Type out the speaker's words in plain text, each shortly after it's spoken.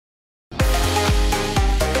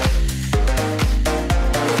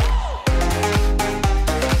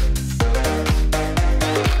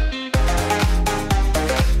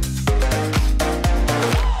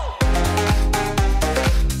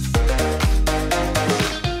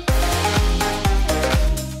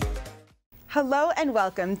Hello and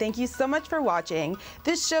welcome. Thank you so much for watching.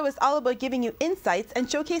 This show is all about giving you insights and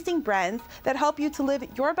showcasing brands that help you to live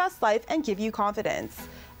your best life and give you confidence.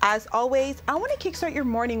 As always, I want to kickstart your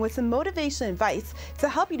morning with some motivational advice to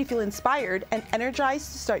help you to feel inspired and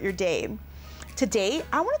energized to start your day. Today,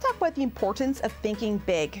 I want to talk about the importance of thinking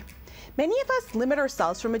big. Many of us limit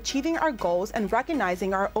ourselves from achieving our goals and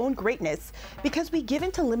recognizing our own greatness because we give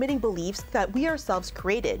into limiting beliefs that we ourselves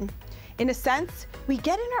created. In a sense, we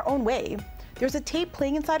get in our own way. There's a tape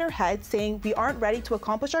playing inside our head saying we aren't ready to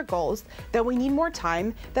accomplish our goals, that we need more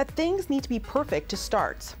time, that things need to be perfect to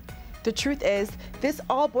start. The truth is, this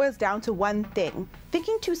all boils down to one thing: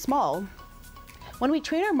 thinking too small. When we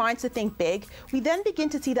train our minds to think big, we then begin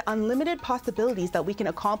to see the unlimited possibilities that we can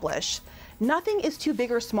accomplish. Nothing is too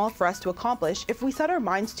big or small for us to accomplish if we set our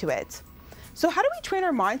minds to it. So how do we train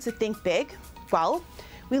our minds to think big? Well,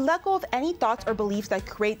 we let go of any thoughts or beliefs that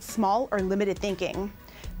create small or limited thinking.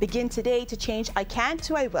 Begin today to change I can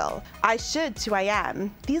to I will, I should to I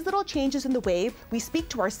am. These little changes in the way we speak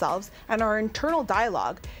to ourselves and our internal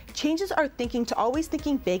dialogue changes our thinking to always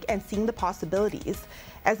thinking big and seeing the possibilities.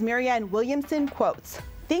 As Marianne Williamson quotes,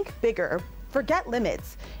 "Think bigger, forget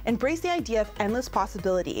limits, embrace the idea of endless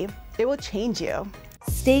possibility. It will change you."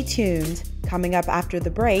 Stay tuned. Coming up after the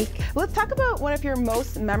break, let's talk about one of your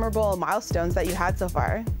most memorable milestones that you had so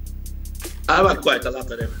far. I've had quite a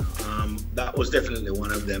lot of them. That was definitely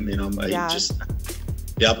one of them. Just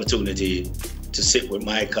the opportunity to sit with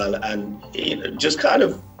Michael and just kind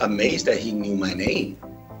of amazed that he knew my name.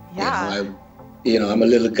 Yeah. I'm a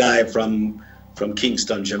little guy from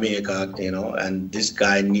Kingston, Jamaica, and this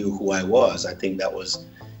guy knew who I was. I think that was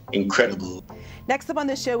incredible. Next up on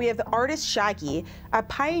the show, we have the artist Shaggy, a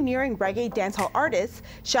pioneering reggae dancehall artist.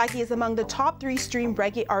 Shaggy is among the top 3 streamed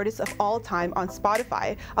reggae artists of all time on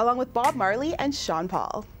Spotify, along with Bob Marley and Sean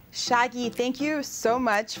Paul. Shaggy, thank you so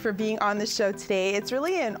much for being on the show today. It's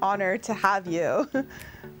really an honor to have you.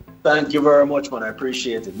 Thank you very much, man. I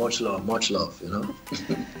appreciate it. Much love,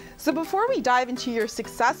 So before we dive into your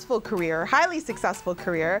successful career, highly successful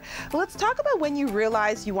career, let's talk about when you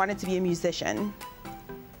realized you wanted to be a musician.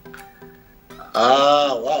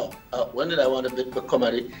 Wow. When did I want to become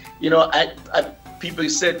people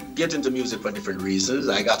said get into music for different reasons.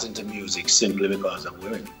 I got into music simply because of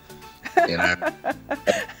women.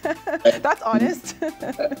 That's honest.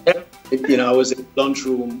 I was in the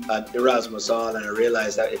lunchroom at Erasmus Hall and I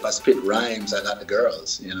realized that if I spit rhymes, I got the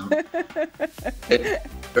girls, It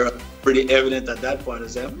was pretty evident at that point. I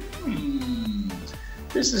said,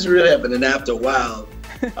 this is really happening. And after a while,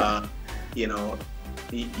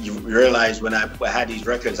 you realize when I had these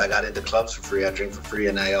records, I got into clubs for free, I drink for free,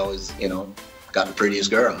 and I always, got the prettiest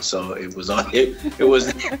girl. So it was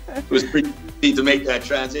pretty easy to make that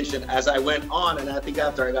transition. As I went on, and I think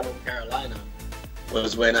after I got to Carolina,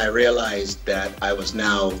 was when I realized that I was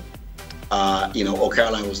now, Oh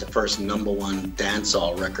Caroline was the first #1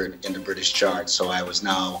 dancehall record in the British chart. So I was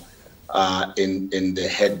now in the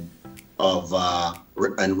head of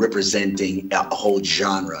and representing a whole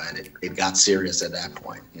genre, and it got serious at that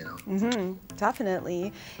point,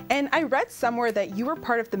 Definitely. And I read somewhere that you were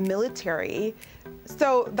part of the military,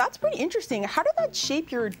 so that's pretty interesting. How did that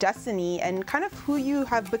shape your destiny and kind of who you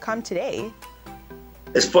have become today?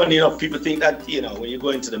 It's funny, people think that when you go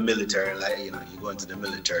into the military, you go into the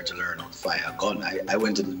military to learn how to fire a gun. I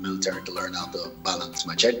went into the military to learn how to balance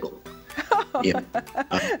my checkbook.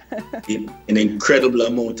 An incredible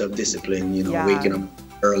amount of discipline, waking up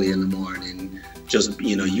early in the morning, just,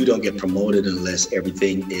 you don't get promoted unless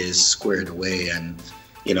everything is squared away. And,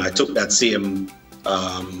 I took that same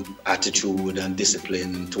attitude and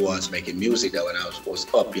discipline towards making music that when I was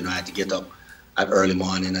up, I had to get up at early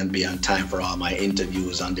morning and be on time for all my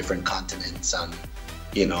interviews on different continents. And,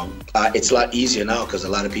 it's a lot easier now because a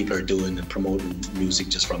lot of people are doing and promoting music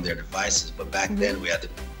just from their devices. But back then we had to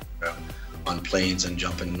on planes and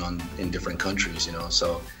jumping in different countries,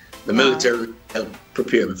 so the military helped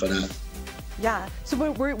prepare me for that. Yeah. So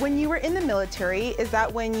when you were in the military, is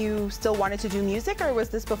that when you still wanted to do music, or was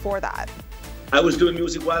this before that? I was doing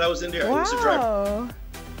music while I was in there. Wow. I used to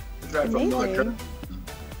drive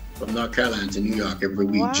from North Carolina to New York every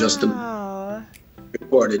week just to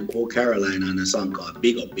recorded "Oh Caroline" on a song called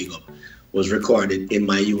 "Big Up, Big Up." Was recorded in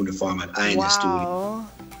my uniform at INS Studio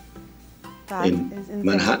in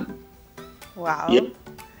Manhattan. Wow. Yep.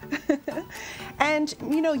 And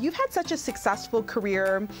you've had such a successful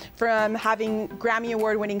career, from having Grammy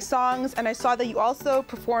Award-winning songs, and I saw that you also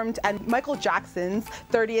performed at Michael Jackson's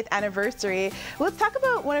 30th anniversary. Let's talk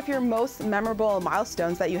about one of your most memorable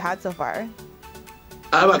milestones that you had so far.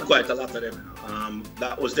 I've had quite a lot of them.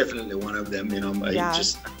 That was definitely one of them.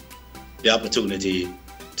 Just the opportunity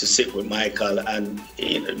to sit with Michael, and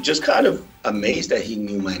just kind of amazed that he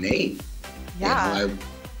knew my name. Yeah.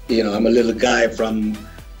 I'm a little guy from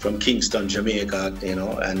Kingston, Jamaica,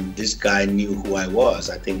 and this guy knew who I was.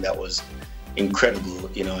 I think that was incredible,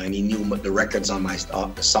 and he knew the records on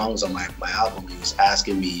the songs on my album. He was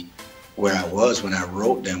asking me where I was when I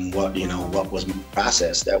wrote them, what was my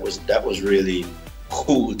process. That was really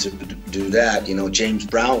cool to do that. James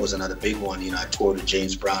Brown was another big one. I toured with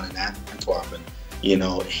James Brown in Antwerp, and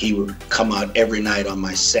he would come out every night on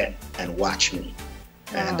my set and watch me.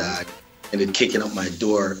 And ended kicking up my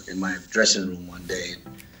door in my dressing room one day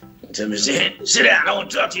and tell me, sit down, I want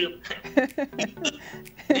to talk to you.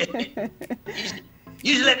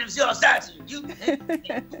 You just let them see outside to you. Let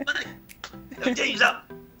me tell you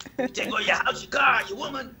something. You take away your house, your car, your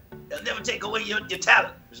woman, they'll never take away your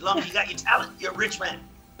talent. As long as you got your talent, you're a rich man.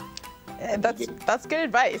 That's good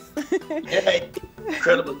advice. Yeah,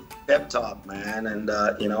 incredible pep talk, man. And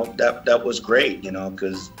that was great,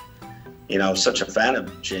 because I was such a fan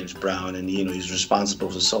of James Brown, and he's responsible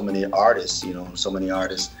for so many artists. So many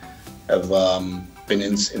artists have been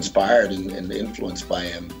inspired and influenced by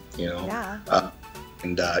him. Yeah.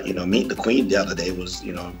 Meet the Queen the other day was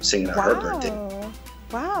singing at her birthday.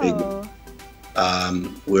 Wow.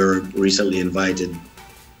 We were recently invited,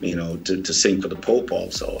 to sing for the Pope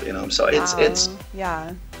also. So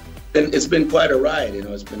it's been quite a ride.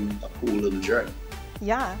 It's been a cool little journey.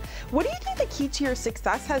 Yeah. What do you think the key to your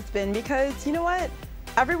success has been? Because you know what?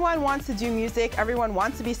 Everyone wants to do music. Everyone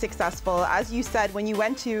wants to be successful. As you said, when you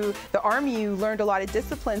went to the army, you learned a lot of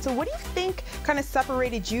discipline. So what do you think kind of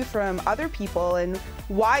separated you from other people, and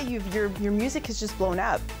why your music has just blown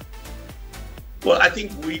up? Well, I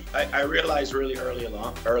think I realized really early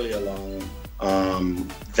along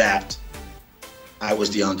that I was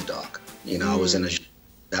the underdog. I was in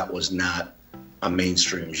that was not a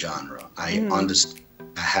mainstream genre. I understood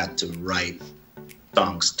I had to write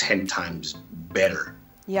songs 10 times better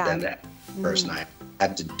than that person. I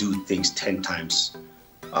had to do things 10 times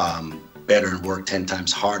better and work 10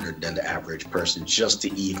 times harder than the average person just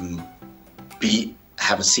to even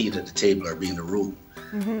have a seat at the table or be in the room.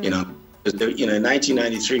 In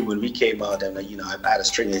 1993 when we came out, and I had a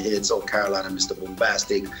string of hits, Oh Carolina, Mr.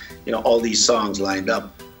 Bombastic, all these songs lined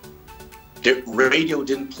up. The radio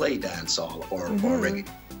didn't play dancehall or reggae.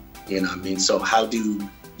 So how do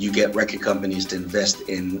you get record companies to invest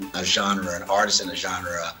in a genre, an artist in a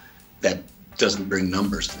genre that doesn't bring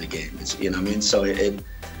numbers to the game? So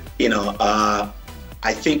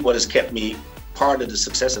I think what has kept me, part of the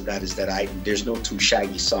success of that is that there's no two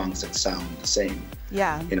Shaggy songs that sound the same.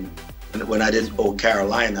 Yeah. When I did Oh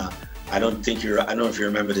Carolina, I don't know if you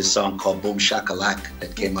remember this song called Boom Shakalak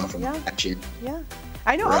that came out from Apache. Yeah.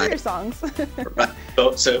 I know all your songs. Right.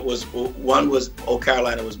 So it was, one was Oh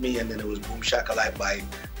Carolina was me, and then it was Boom Shakalak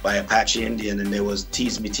by Apache Indian, and there was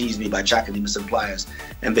Tease Me by Chakademus and Pliers.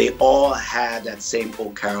 And they all had that same Oh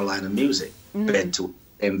Carolina music, bent to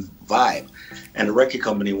and vibe. And the record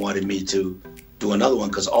company wanted me to do another one,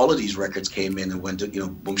 because all of these records came in and went to,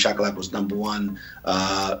 Boom Shakalak was #1,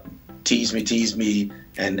 Tease Me,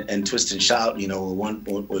 and Twist and Shout, one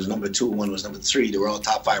was #2, one was #3. They were all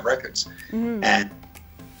top 5 records. And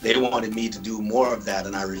they wanted me to do more of that,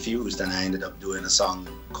 and I refused, and I ended up doing a song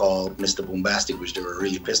called Mr. Bombastic, which they were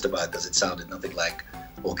really pissed about because it sounded nothing like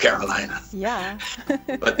Oh Carolina. Yeah.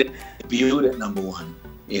 But they viewed it #1,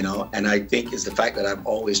 and I think it's the fact that I've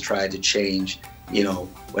always tried to change.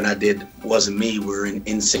 When I did Wasn't Me, we were in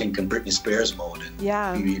NSYNC and Britney Spears mode, and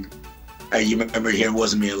you remember hearing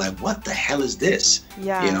Wasn't Me, like, what the hell is this?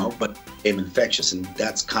 Yeah. But it became infectious, and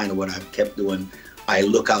that's kind of what I've kept doing. I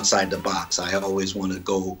look outside the box. I always want to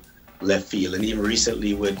go left field, and even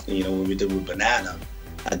recently with when we did with Banana,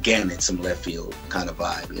 again it's some left field kind of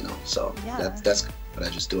vibe. So that's what I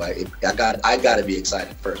just do. I got to be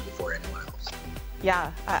excited first before anyone else.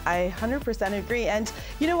 Yeah, I 100% agree. And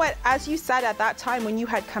you know what? As you said at that time when you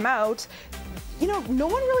had come out, no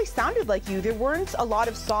one really sounded like you. There weren't a lot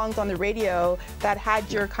of songs on the radio that had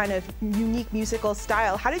your kind of unique musical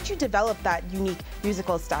style. How did you develop that unique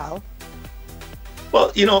musical style?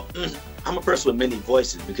 Well, I'm a person with many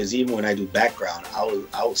voices, because even when I do background,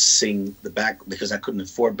 I'll sing the back, because I couldn't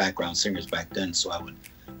afford background singers back then. So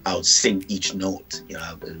I would sing each note,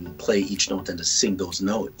 I would play each note and to sing those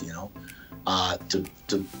notes,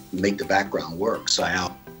 to make the background work. So I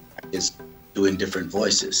is doing different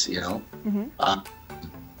voices,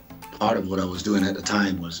 Part of what I was doing at the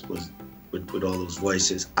time was with all those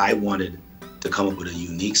voices, I wanted to come up with a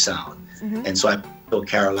unique sound. And so I put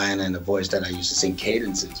Carolina in the voice that I used to sing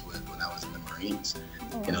cadences with when I was in the Marines.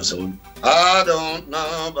 So I don't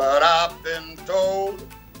know, but I've been told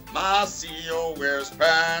my CEO wears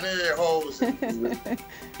pantyhose.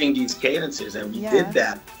 Sing these cadences, and we did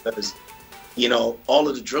that because, you know, all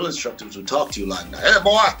of the drill instructors would talk to you like, "Hey,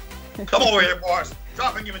 boy, come over here, boys.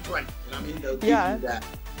 Drop and give me 20." You know what I mean? They'll give you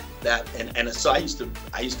that, and so I used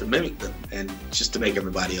to mimic them, and just to make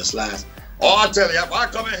everybody else laugh. Oh, I tell you, if I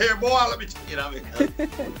come in here, boy, let me, you know what I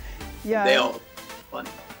mean? They all funny.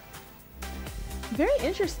 Very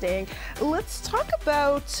interesting. Let's talk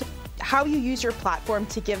about how you use your platform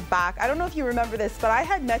to give back. I don't know if you remember this, but I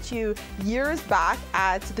had met you years back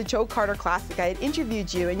at the Joe Carter Classic. I had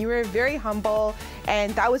interviewed you, and you were very humble,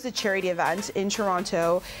 and that was a charity event in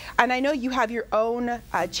Toronto. And I know you have your own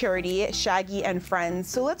charity, Shaggy and Friends.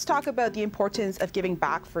 So let's talk about the importance of giving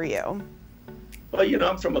back for you. Well, you know,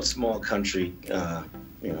 I'm from a small country,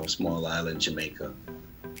 you know, small island, Jamaica.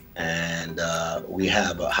 And we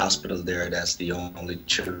have a hospital there that's the only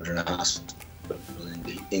children's hospital in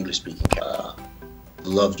the English-speaking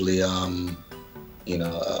lovely, you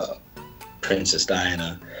know, Princess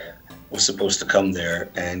Diana was supposed to come there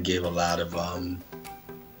and gave a lot of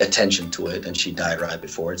attention to it, and she died right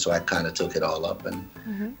before it, so I kind of took it all up, and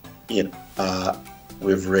you know,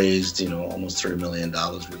 we've raised, you know, almost $3 million.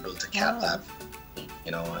 We built a cat lab,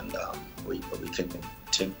 you know, and we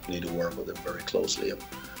continue to work with it very closely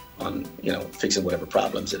on, you know, fixing whatever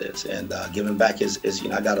problems it is, and giving back is, you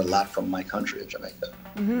know, I got a lot from my country of Jamaica.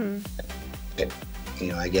 You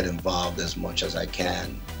know, I get involved as much as I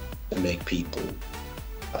can to make people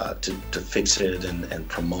to fix it and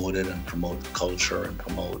promote it and promote the culture and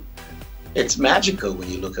promote. It's magical when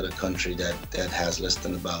you look at a country that has less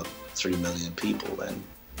than about 3 million people,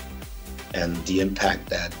 and the impact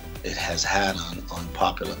that it has had on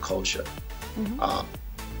popular culture.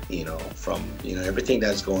 You know, from, you know, everything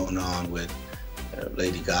that's going on with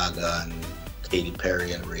Lady Gaga and Katy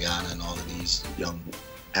Perry and Rihanna and all of these young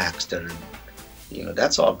acts that are, you know,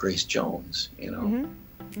 that's all Grace Jones, you know.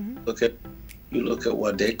 You look at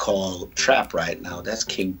what they call trap right now, that's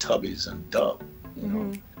King Tubby's and dub, you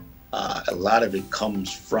know. A lot of it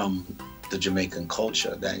comes from the Jamaican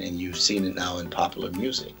culture, and you've seen it now in popular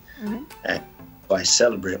music. And I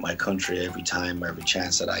celebrate my country every time, every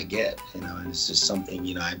chance that I get, you know, and it's just something,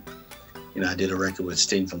 you know, I did a record with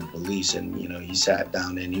Sting from the Police, and, you know, he sat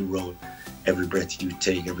down and he wrote Every Breath You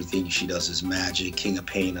Take, Everything She Does Is Magic, King of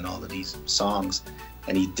Pain, and all of these songs,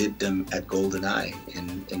 and he did them at Golden Eye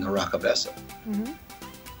in the Rockabessa.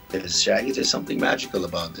 There's something magical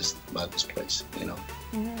about this place, you know.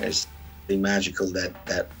 There's something magical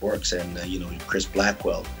that works, and you know, Chris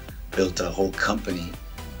Blackwell built a whole company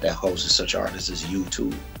that houses such artists as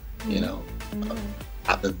U2, you know,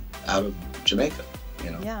 out of Jamaica, you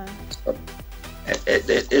know. So,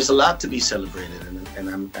 there's a lot to be celebrated,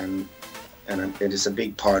 and it is a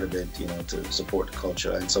big part of it, you know, to support the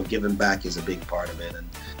culture, and so giving back is a big part of it, and,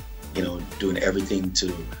 you know, doing everything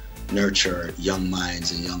to nurture young minds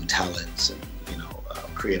and young talents, and, you know,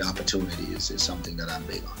 create opportunities is something that I'm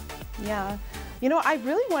big on. Yeah. You know, I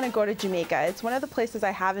really want to go to Jamaica. It's one of the places I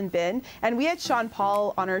haven't been. And we had Sean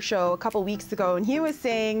Paul on our show a couple weeks ago, and he was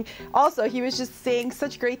saying, also, he was just saying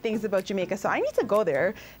such great things about Jamaica. So I need to go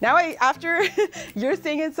there. Now, after you're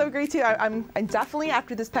saying it's so great too, I'm definitely,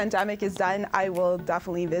 after this pandemic is done, I will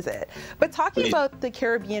definitely visit. But talking about the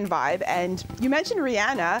Caribbean vibe, and you mentioned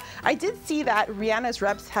Rihanna, I did see that Rihanna's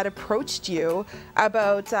reps had approached you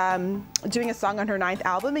about doing a song on her 9th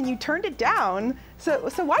album, and you turned it down. So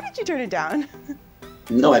why did you turn it down?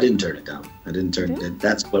 No, I didn't turn it down. I didn't turn it.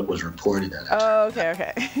 That's what was reported at it. Oh,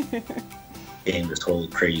 okay. Came this whole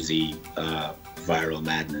crazy viral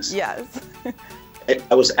madness. Yes.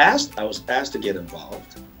 I was asked to get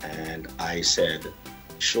involved, and I said,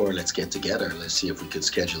 sure, let's get together. Let's see if we could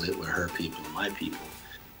schedule it with her people and my people.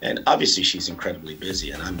 And obviously, she's incredibly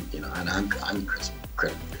busy, and I'm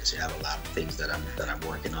incredibly busy. I have a lot of things that I'm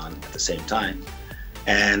working on at the same time.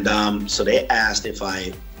 And so they asked if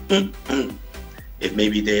if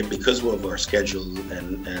maybe because of our schedule,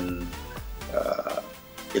 and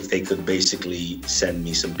if they could basically send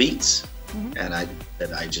me some beats. And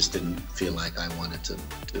I just didn't feel like I wanted to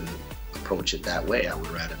approach it that way. I would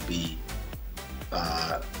rather be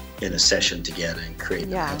in a session together and create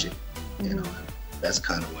the magic. You know, that's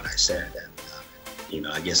kind of what I said. And you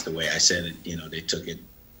know, I guess the way I said it, you know, they took it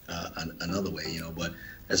another way. You know, but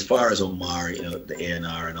as far as Omar, you know, the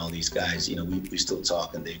A&R and all these guys, you know, we still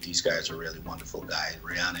talk, and these guys are really wonderful guys.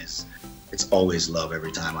 Rihanna it's always love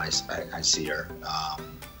every time I see her.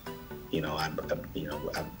 You know,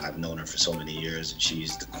 I've known her for so many years, and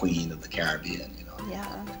she's the queen of the Caribbean. You know,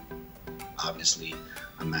 obviously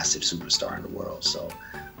a massive superstar in the world. So,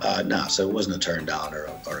 so it wasn't a turn down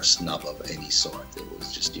or a snub of any sort. It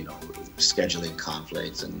was just, you know, scheduling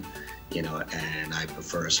conflicts, and and I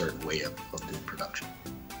prefer a certain way of doing production.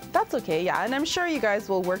 That's okay, yeah, and I'm sure you guys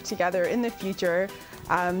will work together in the future.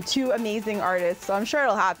 Two amazing artists, so I'm sure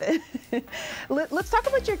it'll happen. Let's talk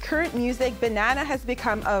about your current music. Banana has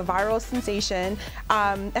become a viral sensation.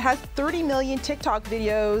 It has 30 million TikTok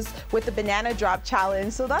videos with the Banana Drop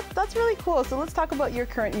Challenge, so that's really cool. So let's talk about your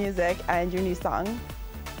current music and your new song.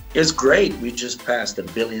 It's great. We just passed 1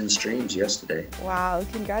 billion streams yesterday. Wow,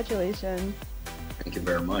 congratulations. Thank you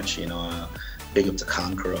very much. Big up to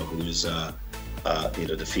Conqueror, who's the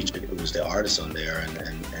feature, who's the artist on there, and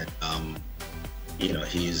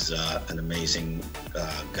he's an amazing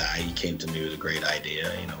guy. He came to me with a great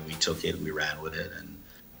idea. We took it, we ran with it, and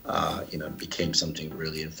it became something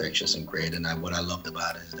really infectious and great. And what I loved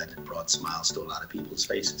about it is that it brought smiles to a lot of people's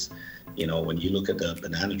faces. When you look at the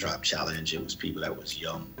Banana Drop Challenge, it was people that was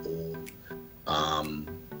young, old,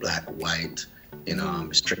 black, white,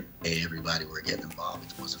 straight, everybody were getting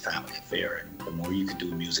involved. It was a family affair, and the more you could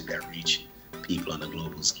do music that reach people on a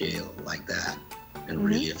global scale like that and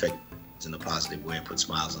really affect in a positive way and put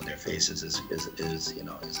smiles on their faces is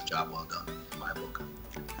a job well done in my book.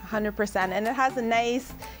 100%, and it has a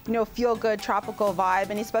nice, feel-good tropical vibe,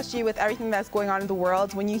 and especially with everything that's going on in the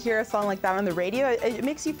world, when you hear a song like that on the radio, it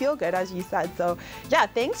makes you feel good, as you said. So yeah,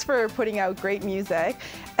 thanks for putting out great music.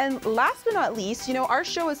 And last but not least, our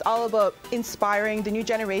show is all about inspiring the new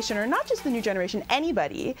generation, or not just the new generation,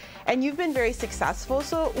 anybody, and you've been very successful.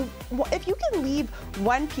 So if you can leave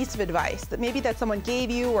one piece of advice that someone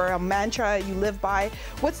gave you, or a mantra you live by,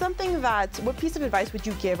 what piece of advice would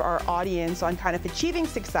you give our audience on kind of achieving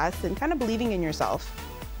success and kind of believing in yourself?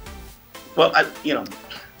 Well, I think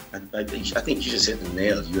you just hit the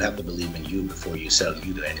nail. You have to believe in you before you sell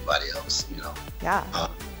you to anybody else. Yeah.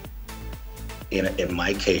 In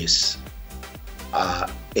my case,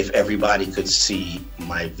 if everybody could see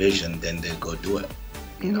my vision, then they'd go do it.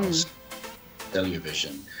 Sell your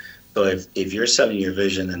vision. So if you're selling your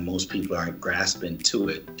vision and most people aren't grasping to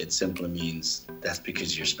it, it simply means that's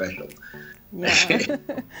because you're special. Yeah.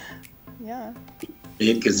 Yeah.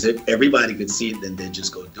 Because if everybody could see it, then they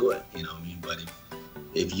just go do it. But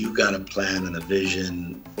if you got a plan and a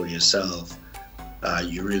vision for yourself,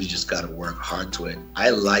 you really just got to work hard to it.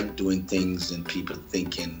 I like doing things and people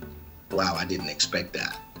thinking, wow, I didn't expect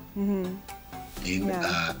that. And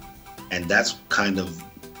that's kind of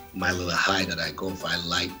my little high that I go for. I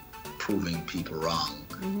like proving people wrong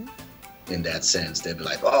in that sense. They'd be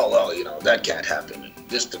like, oh, well, that can't happen. And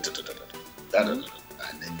this, and then you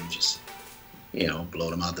just, blow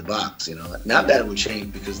them out the box, Not that it would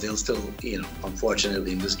change, because they'll still,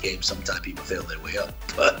 unfortunately in this game, sometimes people fail their way up.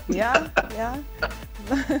 But yeah.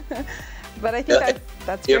 But I think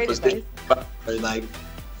that's great advice. Like,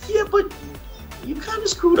 yeah, but you kind of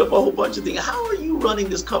screwed up a whole bunch of things. How are you running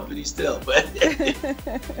this company still? But,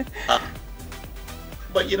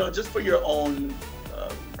 just for your own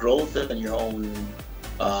growth and your own,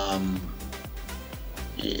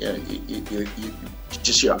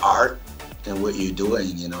 just your art and what you're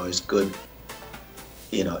doing, it's good.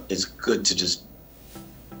 It's good to just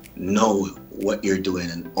know what you're doing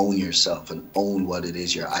and own yourself and own what it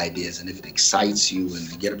is, your ideas. And if it excites you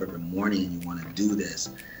and you get up every morning and you want to do this,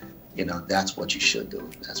 that's what you should do.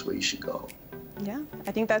 That's where you should go. Yeah,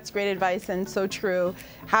 I think that's great advice and so true.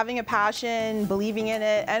 Having a passion, believing in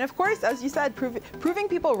it, and of course, as you said, proving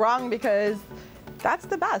people wrong, because that's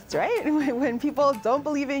the best, right? When people don't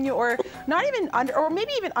believe in you, or not even or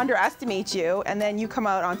maybe even underestimate you, and then you come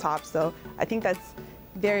out on top. So I think that's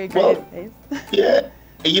very great advice. Yeah,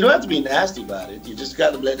 and you don't have to be nasty about it. You just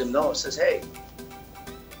got to let them know. It says, hey,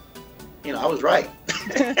 I was right.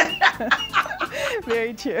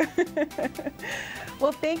 Very true.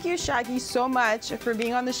 Well, thank you, Shaggy, so much for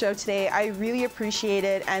being on the show today. I really appreciate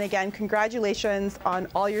it. And again, congratulations on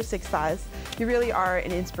all your success. You really are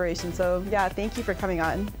an inspiration. So yeah, thank you for coming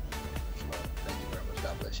on. Thank you very much.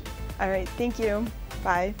 God bless you. All right, thank you.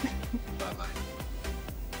 Bye. Bye-bye.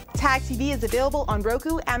 Tag TV is available on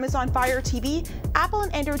Roku, Amazon Fire TV, Apple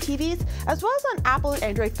and Android TVs, as well as on Apple and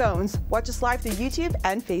Android phones. Watch us live through YouTube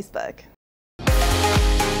and Facebook.